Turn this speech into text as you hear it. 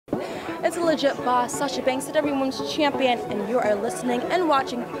is a legit boss, Sasha Banks, and everyone's champion, and you are listening and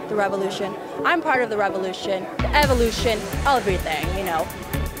watching The Revolution. I'm part of The Revolution, the evolution, everything, you know,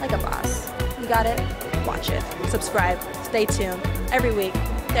 like a boss. You got it? Watch it. Subscribe. Stay tuned. Every week.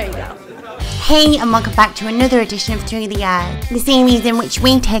 There you go. Hey, and welcome back to another edition of Through the Air, the series in which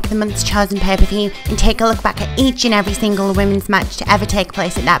we take the month's chosen pay-per-view and take a look back at each and every single women's match to ever take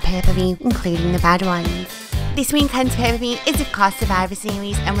place at that pay-per-view, including the bad ones. This weekend's pay-per-view is of course Survivor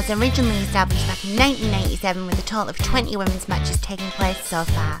Series and was originally established back in 1987 with a total of 20 women's matches taking place so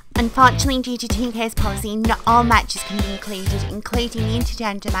far. Unfortunately, due to 2K's policy, not all matches can be included, including the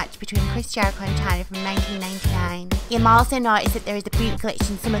intergender match between Chris Jericho and Tana from 1999. You'll also notice that there is a boot glitch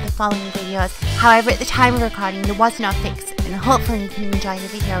in some of the following videos, however at the time of recording there was no fix and hopefully you can enjoy the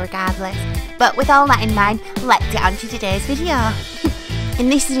video regardless. But with all that in mind, let's get on to today's video. In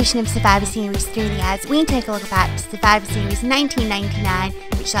this edition of Survivor Series Through the Years, we take a look back to Survivor Series 1999,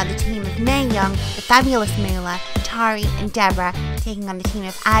 which saw the team of Mae Young, the fabulous Moolah, Tori and Deborah taking on the team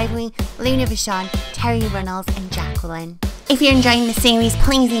of Ivory, Luna Vachon, Terry Runnels and Jacqueline. If you're enjoying the series,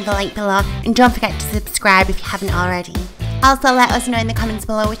 please leave a like below and don't forget to subscribe if you haven't already. Also let us know in the comments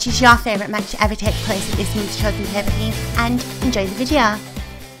below which is your favourite match to ever take place at this month's chosen pay-per-view, and enjoy the video.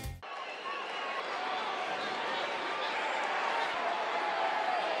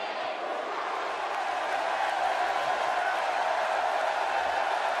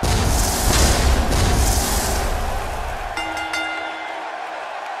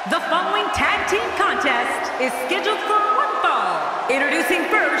 The following tag team contest is scheduled for one fall. Introducing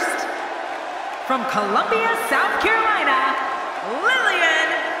first, from Columbia, South Carolina, Lillian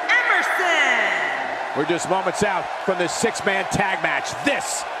Emerson. We're just moments out from the six-man tag match.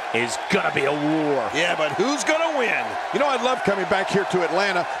 This is gonna be a war. Yeah, but who's gonna win? You know, I'd love coming back here to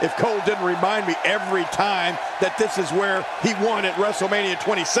Atlanta if Cole didn't remind me every time that this is where he won at WrestleMania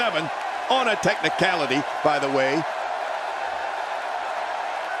 27, on a technicality, by the way.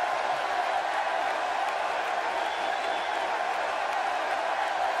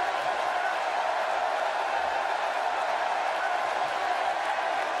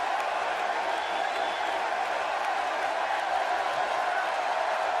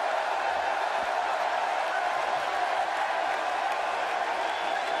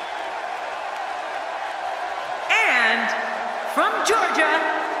 From Georgia,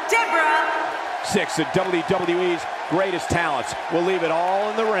 Deborah. Six of WWE's greatest talents will leave it all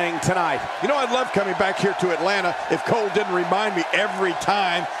in the ring tonight. You know, I'd love coming back here to Atlanta if Cole didn't remind me every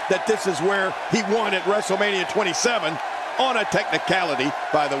time that this is where he won at WrestleMania 27, on a technicality,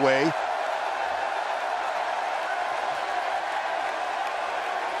 by the way.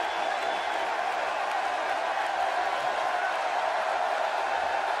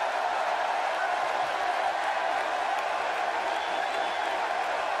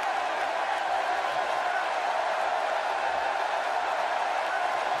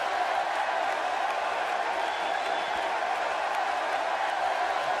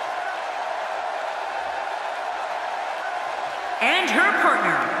 And her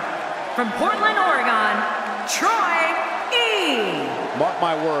partner, from Portland, Oregon, Troy E. Mark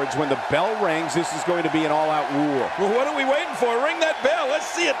my words, when the bell rings, this is going to be an all-out war. Well, what are we waiting for? Ring that bell. Let's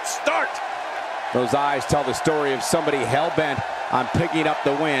see it start. Those eyes tell the story of somebody hell-bent on picking up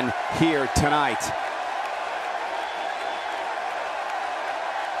the win here tonight.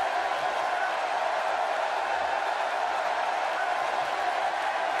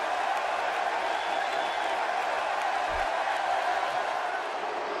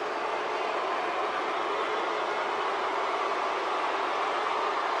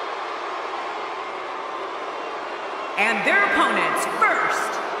 And their opponents,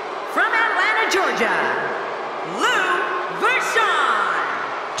 first, from Atlanta, Georgia, Lou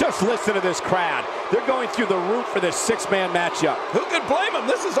Vachon. Just listen to this crowd. They're going through the roof for this six-man matchup. Who could blame him?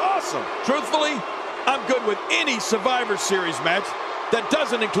 This is awesome. Truthfully, I'm good with any Survivor Series match that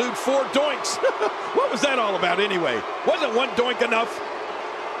doesn't include 4 doinks. What was that all about anyway? Wasn't one doink enough?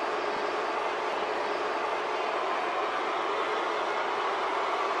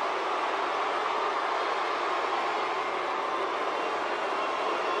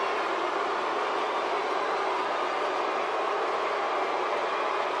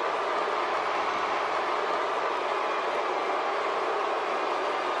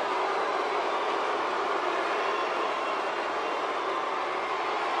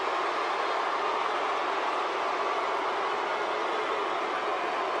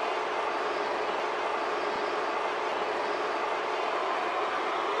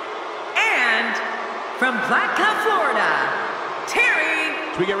 From Platka, Florida, Terry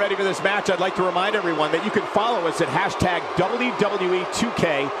we get ready for this match, I'd like to remind everyone that you can follow us at hashtag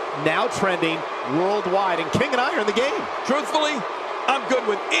WWE2K, now trending worldwide. And King and I are in the game. Truthfully, I'm good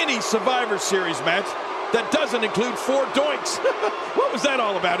with any Survivor Series match that doesn't include 4 doinks. What was that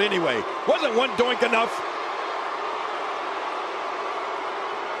all about anyway? Wasn't one doink enough?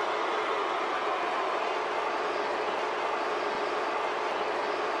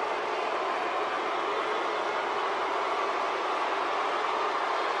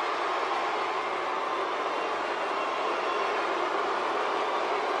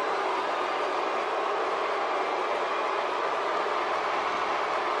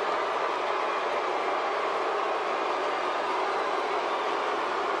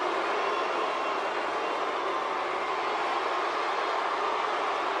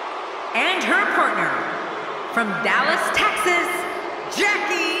 And her partner, from Dallas, Texas,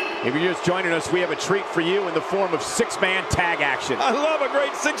 Jackie. If you're just joining us, we have a treat for you in the form of 6-man tag action. I love a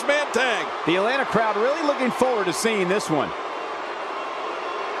great 6-man tag. The Atlanta crowd really looking forward to seeing this one.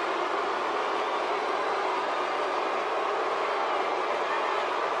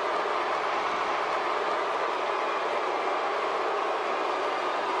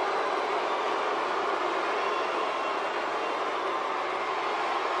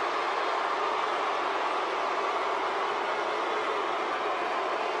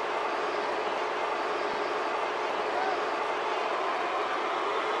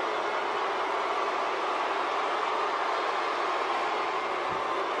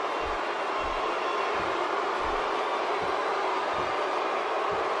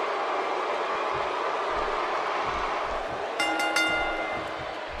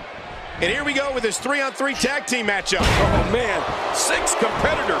 And here we go with this 3-on-3 tag team matchup. Oh, man. 6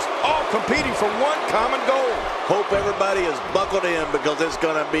 competitors, all competing for one common goal. Hope everybody is buckled in because it's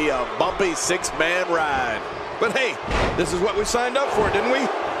going to be a bumpy 6-man ride. But hey, this is what we signed up for, didn't we?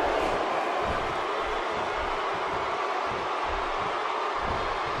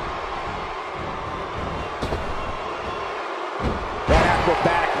 That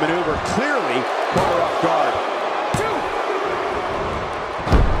acrobatic maneuver clearly caught her off guard.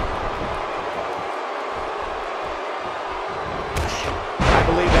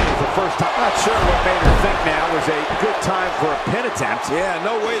 First time. Not sure what made her think now was a good time for a pin attempt. Yeah,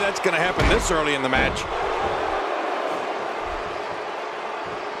 no way that's going to happen this early in the match.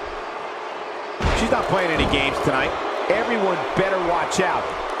 She's not playing any games tonight. Everyone better watch out.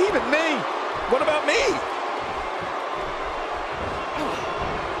 Even me. What about me?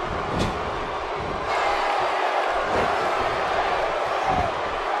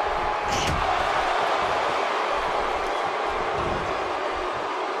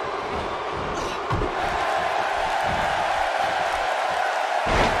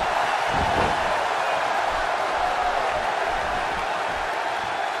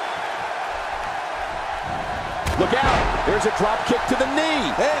 Look out. There's a drop kick to the knee.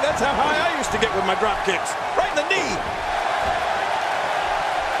 Hey, that's how high I used to get with my drop kicks. Right in the knee.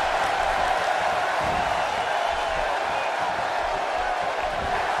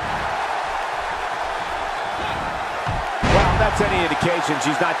 Well, if that's any indication,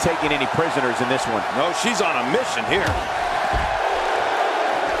 she's not taking any prisoners in this one. No, she's on a mission here.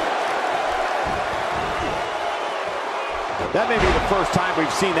 That may be the first time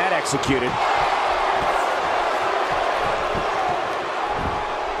we've seen that executed.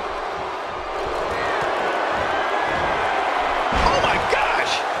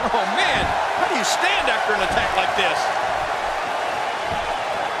 Oh, man, how do you stand after an attack like this?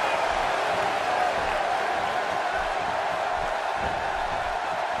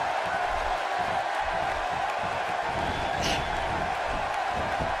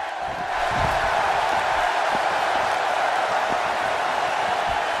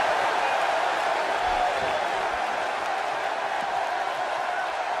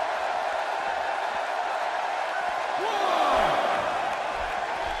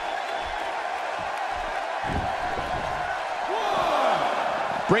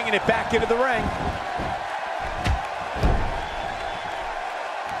 Bringing it back into the ring.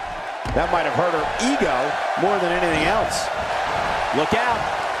 That might have hurt her ego more than anything else. Look out.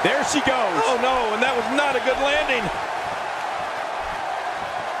 There she goes. Oh, no, and that was not a good landing.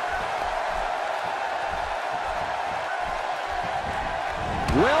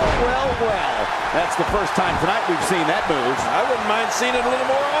 Well, well, well. That's the first time tonight we've seen that move. I wouldn't mind seeing it a little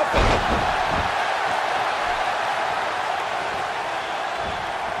more often.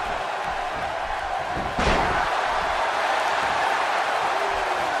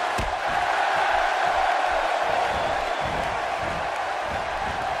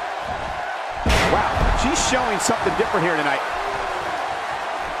 Wow, she's showing something different here tonight.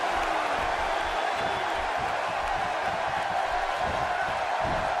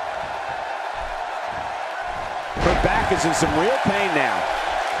 back is in some real pain now.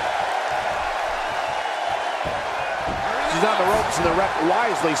 She's on the ropes, and the ref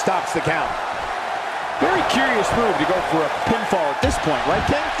wisely stops the count. Very curious move to go for a pinfall at this point, right,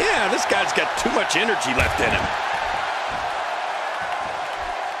 Ken? Yeah, this guy's got too much energy left in him.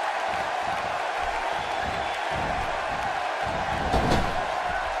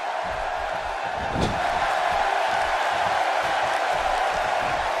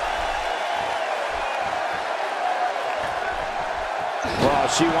 Well,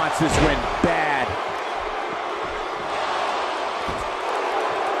 she wants this win bad.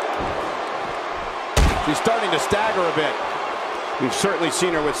 She's starting to stagger a bit. We've certainly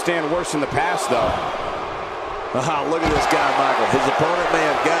seen her withstand worse in the past, though. Look at this guy, Michael. His opponent may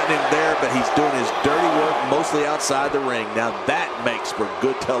have gotten him there, but he's doing his dirty work mostly outside the ring. Now that makes for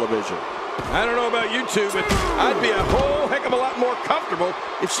good television. I don't know about you two, but I'd be a whole heck of a lot more comfortable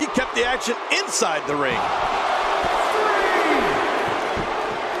if she kept the action inside the ring.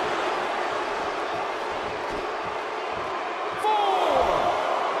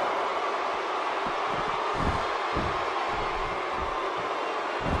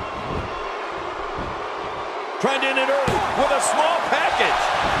 Trying to end it early with a small package.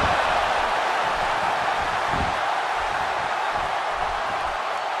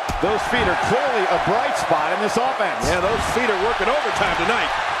 Those feet are clearly a bright spot in this offense. Yeah, those feet are working overtime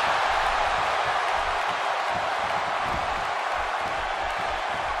tonight.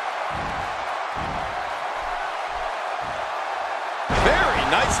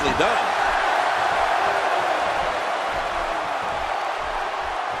 Very nicely done.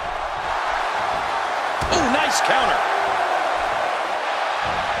 Nice counter.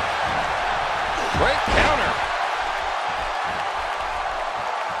 Great counter.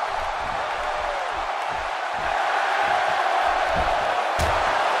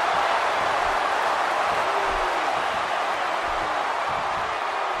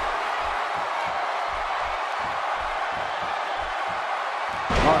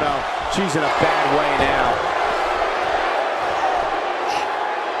 Oh no, she's in a bad way now.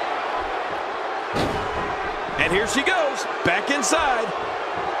 And here she goes, back inside.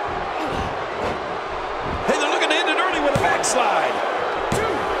 Hey, they're looking to end it early with a backslide.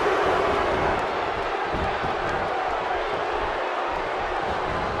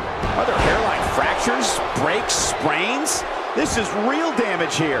 Are there hairline fractures, breaks, sprains? This is real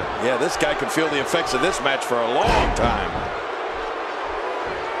damage here. Yeah, this guy could feel the effects of this match for a long time.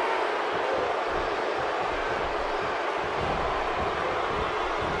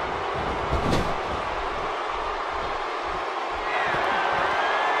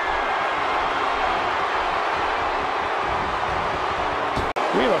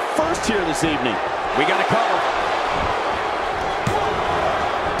 We have a first here this evening. We got a cover.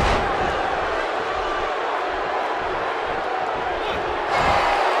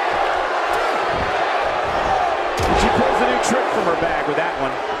 She pulls a new trick from her bag with that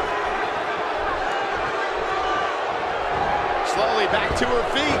one. Slowly back to her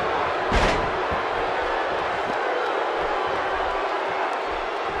feet.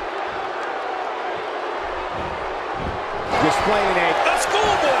 Displaying a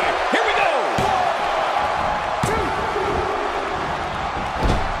schoolboy. Here we go.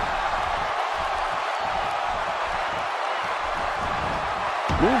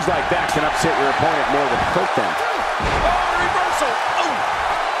 Moves like that can upset your opponent more than hurt them. Oh, reversal. Oh.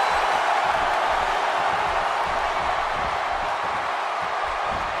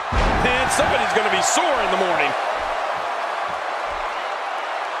 Man, somebody's going to be sore in the morning.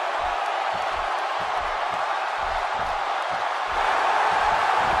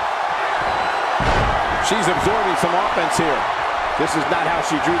 She's absorbing some offense here. This is not how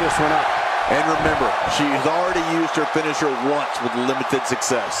she drew this one up. And remember, she's already used her finisher once with limited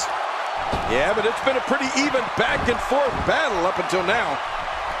success. Yeah, but it's been a pretty even back and forth battle up until now.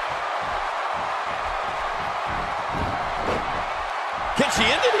 Can she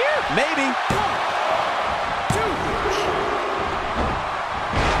end it here? Maybe.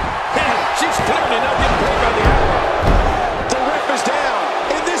 Man, she's clearly not getting paid by the hour. The ref is down,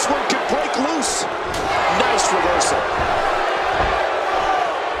 and this one could break loose. Nice reversal.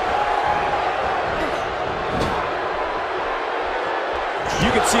 You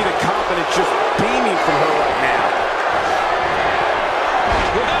can see the confidence just beaming from her right now.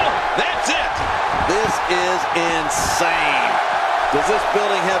 Well, that's it. This is insane. Does this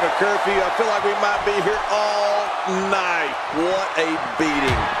building have a curfew? I feel like we might be here all night. What a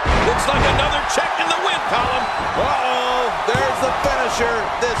beating. Looks like another check in the win column. Uh-oh, there's the finisher.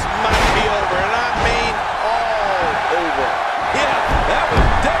 This might be over, and I mean all over. Yeah, that was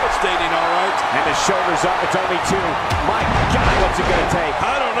devastating. devastating, all right. And the shoulders up, it's only 2. My God, what's it going to take?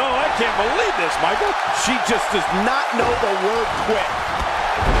 I don't know. I can't believe this, Michael. She just does not know the word quit.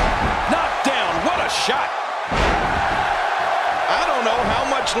 Knocked down. What a shot. I don't know how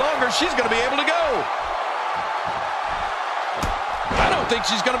much longer she's going to be able to go. I don't think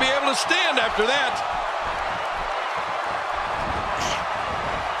she's going to be able to stand after that.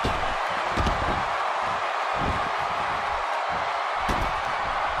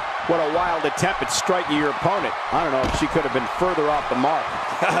 What a wild attempt at striking your opponent. I don't know if she could have been further off the mark.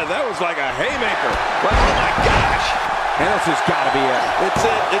 That was like a haymaker. Well, oh, my gosh. And this has got to be it. It's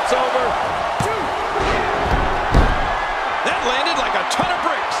it. It's over. That landed like a ton of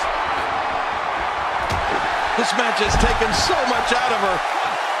bricks. This match has taken so much out of her.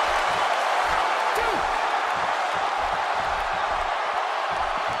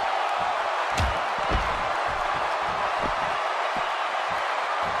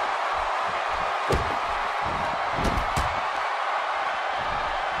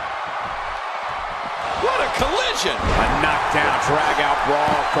 Collision. A knockdown, drag-out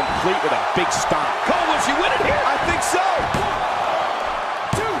brawl, complete with a big stomp. Cole, will she win it here? I think so.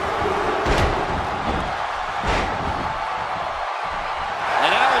 1, 2. And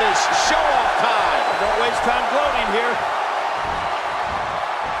now it is show-off time. Don't waste time gloating here.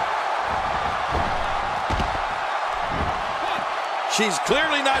 She's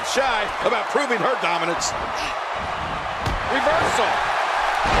clearly not shy about proving her dominance. Reversal.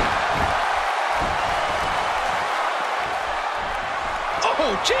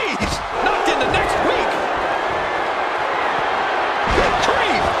 Oh, geez! Knocked into next week! Good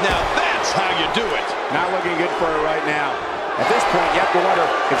grief! Now that's how you do it. Not looking good for her right now. At this point, you have to wonder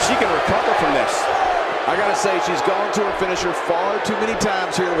if she can recover from this. I gotta say, she's gone to her finisher far too many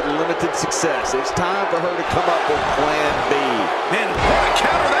times here with limited success. It's time for her to come up with plan B. Man, what a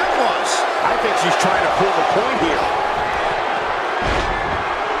counter that was! I think she's trying to prove a point here.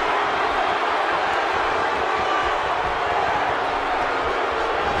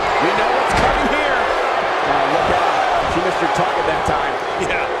 Her target that time.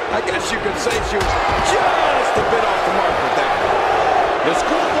 Yeah, I guess you could say she was just a bit off the mark with that. The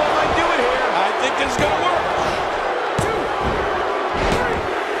schoolboy might do it here. I think it's going to work. 2,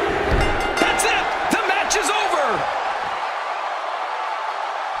 3. That's it. The match is over.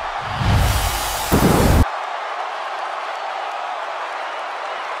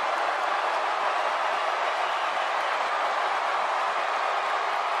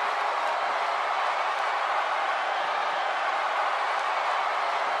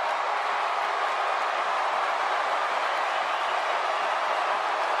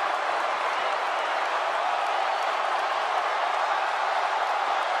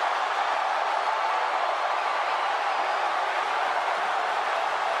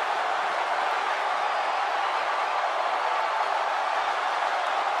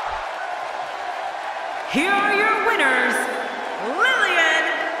 Here are your winners, Lillian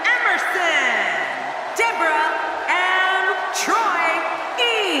Emerson, Deborah M. Troy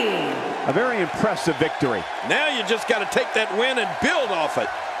E. A very impressive victory. Now you just got to take that win and build off it.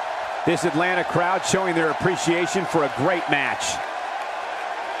 This Atlanta crowd showing their appreciation for a great match.